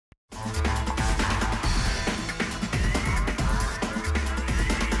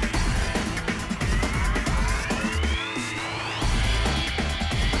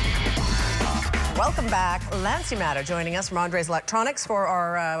Welcome back. Lance Matter joining us from Andre's Electronics for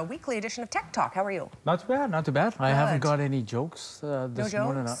our weekly edition of Tech Talk. How are you? Not too bad, not too bad. I haven't got any jokes this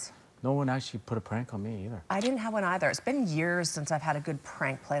morning. Jokes? No one actually put a prank on me either. I didn't have one either. It's been years since I've had a good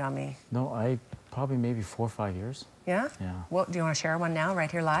prank played on me. No, probably maybe 4 or 5 years. Yeah? Yeah. Well, do you want to share one now, right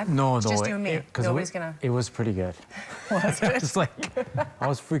here live? No, it's just you and me. Nobody's gonna. It was pretty good. Was it? It's like I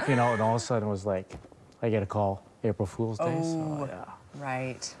was freaking out, and all of a sudden it was like I get a call, April Fool's Day. Oh, so, yeah.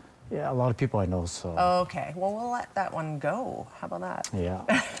 Right. Yeah, a lot of people I know, so. Okay, well, we'll let that one go. How about that?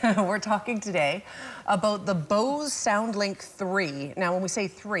 Yeah. We're talking today about the Bose SoundLink 3. Now, when we say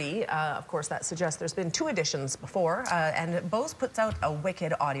 3, of course, that suggests there's been 2 editions before, and Bose puts out a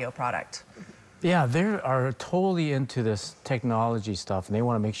wicked audio product. Yeah, they are totally into this technology stuff, and they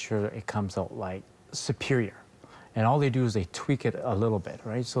want to make sure it comes out, like, superior. And all they do is they tweak it a little bit,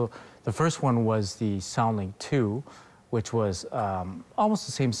 right? So the first one was the SoundLink 2, which was almost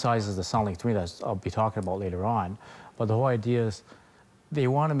the same size as the SoundLink 3 that I'll be talking about later on. But the whole idea is they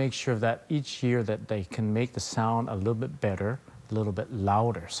want to make sure that each year that they can make the sound a little bit better, a little bit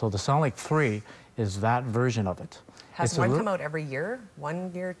louder. So the SoundLink 3 is that version of it. Has one come out every year?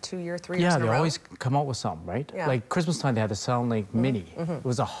 1 year, 2 year, 3 years Yeah, in a row? they always come out with something, right? Yeah. Like Christmas time, they had the SoundLink Mini. It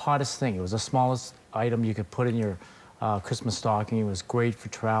was the hottest thing. It was the smallest item you could put in your Christmas stocking. It was great for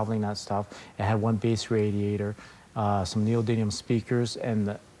traveling, that stuff. It had 1 bass radiator, some neodymium speakers,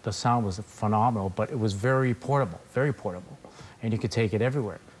 and the sound was phenomenal, but it was very portable, and you could take it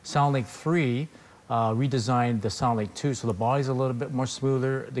everywhere. SoundLink 3 redesigned the SoundLink 2, so the body's a little bit more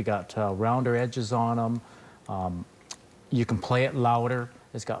smoother. They got rounder edges on them. You can play it louder.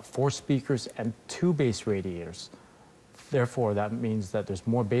 It's got 4 speakers and 2 bass radiators. Therefore, that means that there's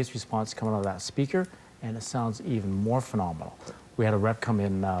more bass response coming out of that speaker, and it sounds even more phenomenal. We had a rep come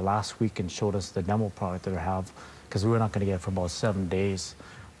in last week and showed us the demo product that I have, because we were not going to get it for about 7 days.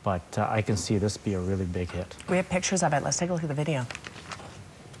 But I can see this be a really big hit. We have pictures of it. Let's take a look at the video.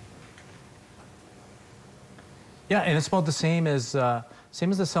 Yeah, and it's about the same as the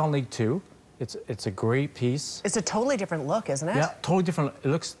SoundLink 2. It's a great piece. It's a totally different look, isn't it? Yeah, totally different. It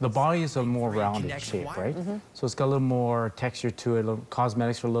looks, the body is a more rounded shape, right? So it's got a little more texture to it.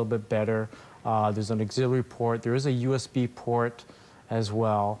 Cosmetics are a little bit better. There's an auxiliary port. There is a USB port as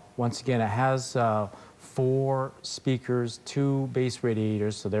well. Once again, it has 4 speakers, 2 bass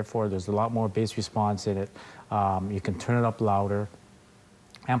radiators, so therefore there's a lot more bass response in it. You can turn it up louder.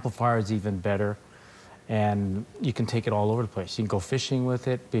 Amplifier is even better. And you can take it all over the place. You can go fishing with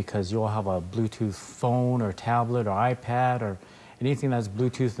it because you'll have a Bluetooth phone or tablet or iPad or anything that's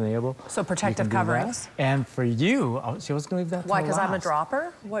Bluetooth enabled. So protective coverings. And for you, see, I was going to leave that. Why? Because I'm a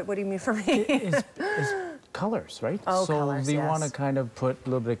dropper? What do you mean for me? It's colors, right? Oh, so colors, they yes. want to kind of put a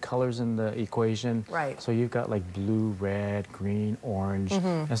little bit of colors in the equation. Right. So you've got like blue, red, green, orange.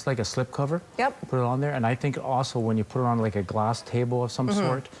 It's like a slip cover. Yep. Put it on there. And I think also when you put it on like a glass table of some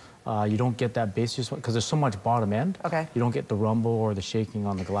sort, you don't get that bass response because there's so much bottom end. Okay. You don't get the rumble or the shaking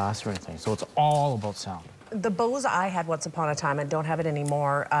on the glass or anything. So it's all about sound. The Bose I had once upon a time and don't have it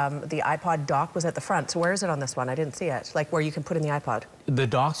anymore. The iPod dock was at the front. So where is it on this one? I didn't see it. Like where you can put in the iPod. The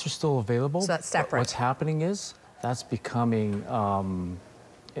docks are still available. So that's separate. What's happening is that's becoming already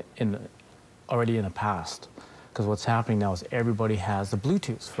in the past. Because what's happening now is everybody has the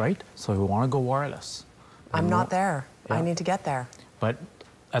Bluetooth, right? So we want to go wireless. I'm not there. Yeah. I need to get there. But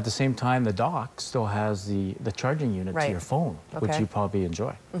at the same time, the dock still has the charging unit to your phone, which you probably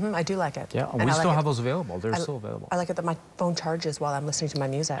enjoy. I do like it. Yeah, and we still have those available. They're still available. I like it that my phone charges while I'm listening to my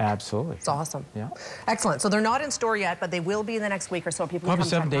music. Absolutely. It's awesome. Yeah. Excellent. So they're not in store yet, but they will be in the next week or so. People Probably can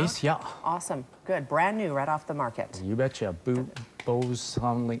 7 days, yeah. Awesome. Good. Brand new, right off the market. You betcha. Bose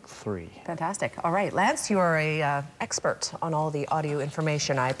SoundLink 3. Fantastic. All right, Lance, you are a expert on all the audio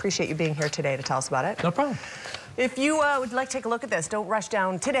information. I appreciate you being here today to tell us about it. No problem. If you would like to take a look at this, don't rush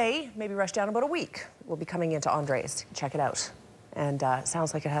down today. Maybe rush down about a week. We'll be coming into Andre's. Check it out. And it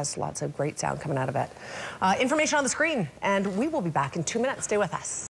sounds like it has lots of great sound coming out of it. Information on the screen, and we will be back in 2 minutes. Stay with us.